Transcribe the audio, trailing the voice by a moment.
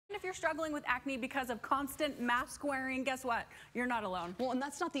you're struggling with acne because of constant mask wearing, guess what? You're not alone. Well, and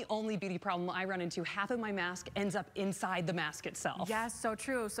that's not the only beauty problem I run into. Half of my mask ends up inside the mask itself. Yes, so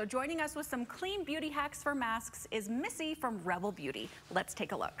true. So joining us with some clean beauty hacks for masks is Missy from Rebel Beauty. Let's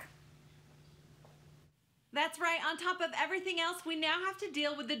take a look. That's right, on top of everything else, we now have to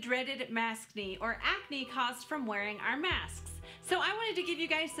deal with the dreaded maskne, or acne caused from wearing our masks. So I wanted to give you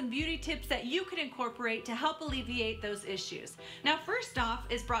guys some beauty tips that you can incorporate to help alleviate those issues. Now, first off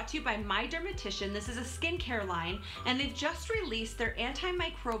is brought to you by My Dermatician. This is a skincare line, and they've just released their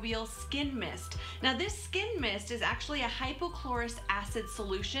Anti-Microbial Skin Mist. Now, this skin mist is actually a hypochlorous acid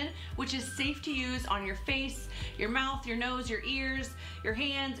solution, which is safe to use on your face, your mouth, your nose, your ears, your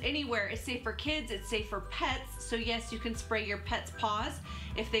hands, anywhere. It's safe for kids, it's safe for pets. So yes, you can spray your pet's paws.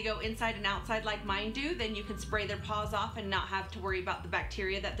 If they go inside and outside like mine do, then you can spray their paws off and not have to worry about the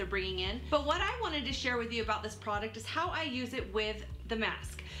bacteria that they're bringing in. But what I wanted to share with you about this product is how I use it with the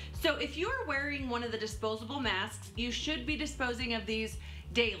mask. So if you are wearing one of the disposable masks, you should be disposing of these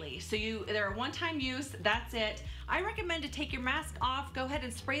daily. So they're a one-time use, that's it. I recommend to take your mask off, go ahead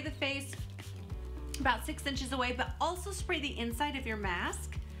and spray the face about 6 inches away, but also spray the inside of your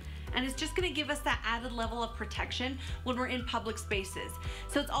mask. And it's just gonna give us that added level of protection when we're in public spaces.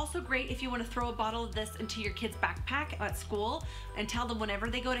 So it's also great if you wanna throw a bottle of this into your kid's backpack at school and tell them whenever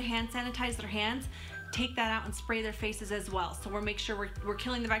they go to hand sanitize their hands, take that out and spray their faces as well. So we'll make sure we're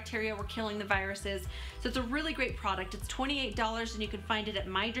killing the bacteria, we're killing the viruses. So it's a really great product. It's $28 and you can find it at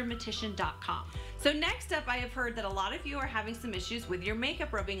mydermatician.com. So next up, I have heard that a lot of you are having some issues with your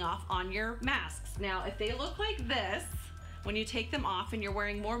makeup rubbing off on your masks. Now, if they look like this, when you take them off and you're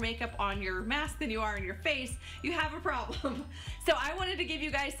wearing more makeup on your mask than you are on your face, you have a problem. So I wanted to give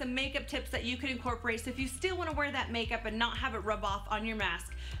you guys some makeup tips that you can incorporate. So if you still want to wear that makeup and not have it rub off on your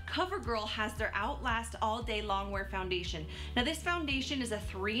mask, CoverGirl has their Outlast All Day Long Wear Foundation. Now this foundation is a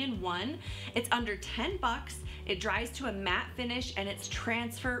 3-in-1. It's under 10 bucks. It dries to a matte finish and it's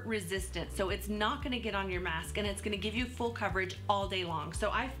transfer resistant. So it's not gonna get on your mask and it's gonna give you full coverage all day long. So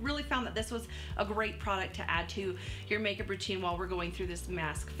I really found that this was a great product to add to your makeup routine while we're going through this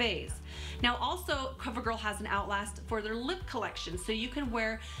mask phase. Now also, CoverGirl has an Outlast for their lip collection. So you can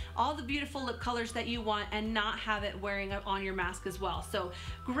wear all the beautiful lip colors that you want and not have it wearing on your mask as well. So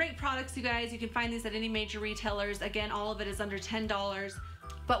great products, you guys. You can find these at any major retailers. Again, all of it is under $10.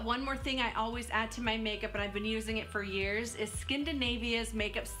 But one more thing I always add to my makeup, and I've been using it for years, is Skindinavia's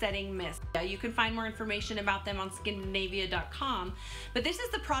Makeup Setting Mist. You can find more information about them on skindinavia.com. But this is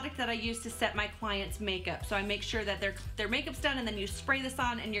the product that I use to set my clients' makeup. So I make sure that their makeup's done, and then you spray this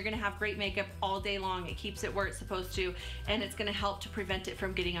on, and you're gonna have great makeup all day long. It keeps it where it's supposed to, and it's gonna help to prevent it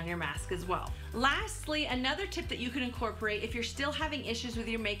from getting on your mask as well. Lastly, another tip that you can incorporate if you're still having issues with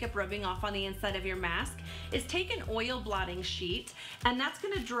your makeup rubbing off on the inside of your mask is take an oil blotting sheet, and that's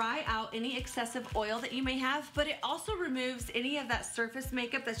gonna dry out any excessive oil that you may have, but it also removes any of that surface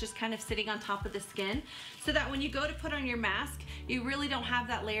makeup that's just kind of sitting on top of the skin, so that when you go to put on your mask, you really don't have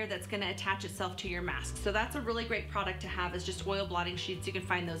that layer that's gonna attach itself to your mask. So that's a really great product to have, is just oil blotting sheets. You can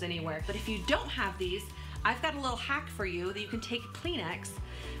find those anywhere. But if you don't have these, I've got a little hack for you that you can take Kleenex.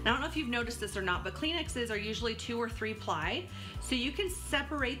 And I don't know if you've noticed this or not, but Kleenexes are usually 2 or 3 ply. So you can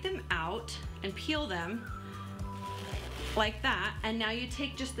separate them out and peel them like that, and now you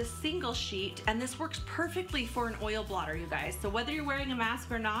take just the single sheet, and this works perfectly for an oil blotter, you guys. So whether you're wearing a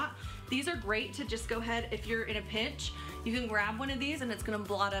mask or not, these are great to just go ahead, if you're in a pinch, you can grab one of these and it's gonna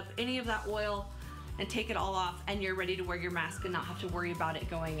blot up any of that oil and take it all off, and you're ready to wear your mask and not have to worry about it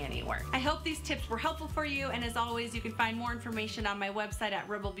going anywhere. I hope these tips were helpful for you, and as always, you can find more information on my website at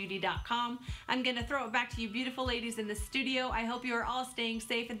rebelbeauty.com. I'm gonna throw it back to you beautiful ladies in the studio. I hope you are all staying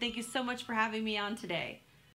safe, and thank you so much for having me on today.